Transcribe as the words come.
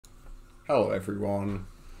Hello everyone.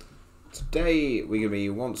 Today we're going to be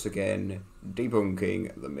once again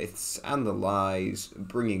debunking the myths and the lies,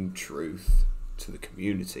 bringing truth to the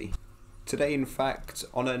community. Today, in fact,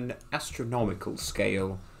 on an astronomical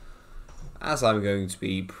scale, as I'm going to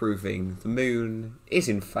be proving the moon is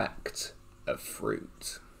in fact a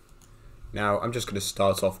fruit. Now, I'm just going to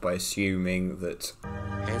start off by assuming that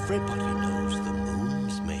everybody knows the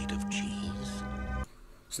moon's made of cheese.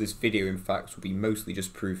 So this video, in fact, will be mostly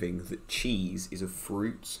just proving that cheese is a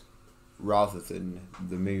fruit, rather than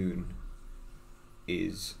the moon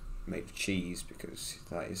is made of cheese, because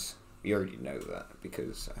that is, we already know that,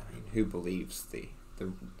 because, I mean, who believes the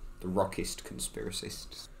rockist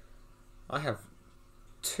conspiracists? I have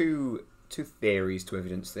two theories to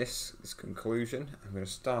evidence this conclusion. I'm going to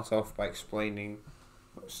start off by explaining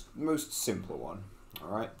the most simple one,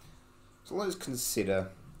 alright? So let's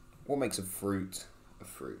consider what makes a fruit a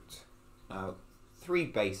fruit. Now, three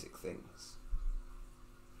basic things.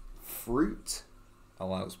 Fruit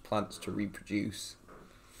allows plants to reproduce.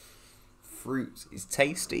 Fruit is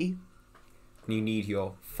tasty, and you need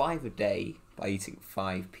your 5 a day by eating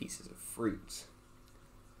 5 pieces of fruit.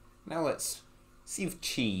 Now let's see if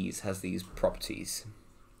cheese has these properties.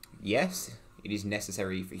 Yes, it is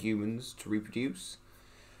necessary for humans to reproduce,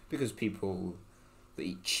 because people that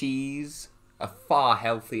eat cheese are far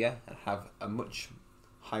healthier and have a much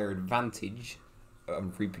higher advantage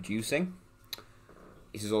of reproducing.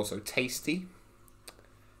 It is also tasty,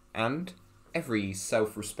 and every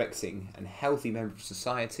self-respecting and healthy member of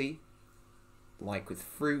society, like with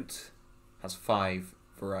fruit, has 5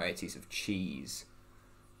 varieties of cheese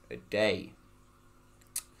a day.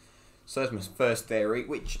 So that's my first theory,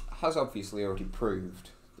 which has obviously already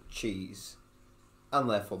proved that cheese, and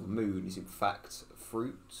therefore the moon, is in fact a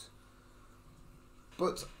fruit.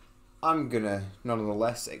 But I'm gonna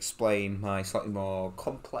nonetheless explain my slightly more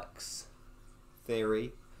complex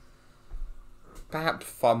theory, perhaps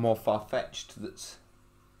far more far-fetched, that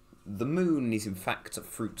the moon is in fact a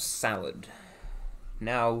fruit salad.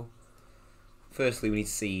 Now, firstly we need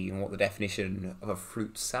to see what the definition of a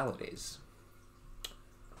fruit salad is.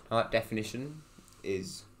 Now that definition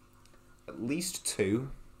is at least 2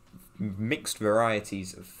 mixed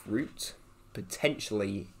varieties of fruit,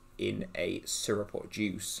 potentially in a syrup or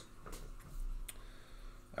juice.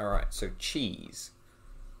 Alright, so cheese.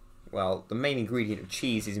 Well, the main ingredient of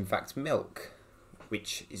cheese is in fact milk,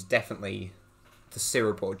 which is definitely the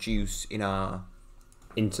syrup or juice in our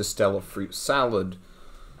interstellar fruit salad.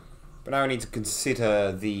 But now I need to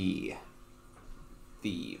consider the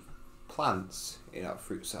plants in our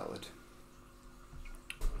fruit salad.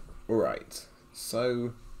 Alright,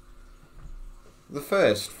 so the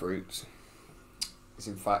first fruit is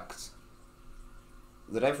in fact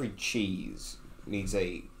that every cheese needs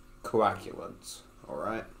a coagulant,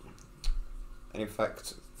 alright? And in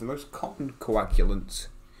fact, the most common coagulant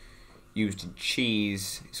used in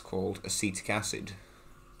cheese is called acetic acid.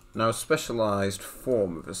 Now, a specialised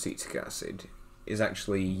form of acetic acid is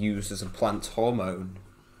actually used as a plant hormone,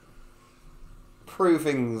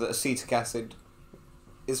 proving that acetic acid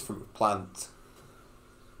is from a plant.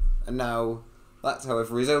 And now, that,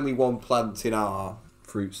 however, is only one plant in our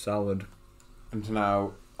fruit salad. And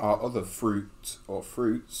now, our other fruit or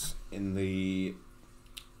fruits in the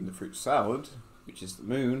fruit salad, which is the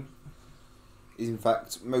moon, is in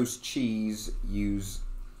fact most cheese use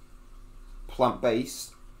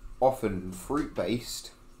plant-based, often fruit-based,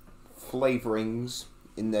 flavourings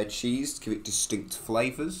in their cheese to give it distinct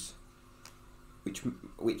flavours,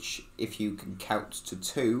 which if you can count to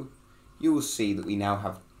 2, you will see that we now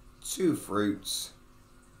have 2 fruits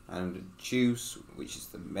and a juice, which is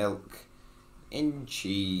the milk, in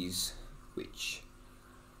cheese, which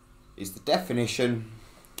is the definition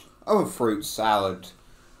of a fruit salad,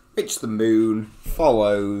 which the moon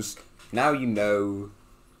follows. Now you know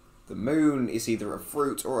the moon is either a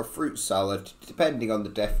fruit or a fruit salad, depending on the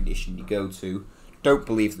definition you go to. Don't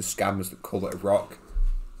believe the scammers that call it a rock.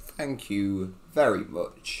 Thank you very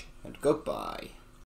much, and goodbye.